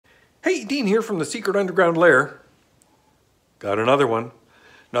Hey, Dean here from the Secret Underground Lair. Got another one.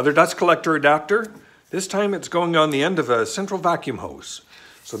 Another dust collector adapter. This time it's going on the end of a central vacuum hose.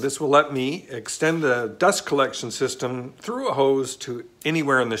 So this will let me extend the dust collection system through a hose to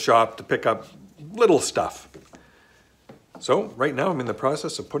anywhere in the shop to pick up little stuff. So right now I'm in the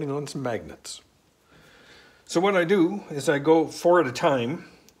process of putting on some magnets. So what I do is I go 4 at a time.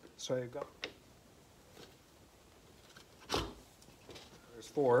 So I've got, there's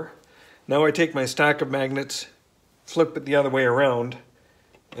 4. Now I take my stack of magnets, flip it the other way around,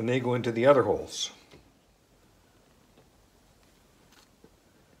 and they go into the other holes.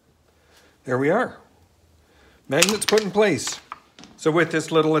 There we are. Magnets put in place. So with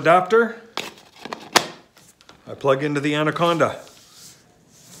this little adapter, I plug into the Anaconda.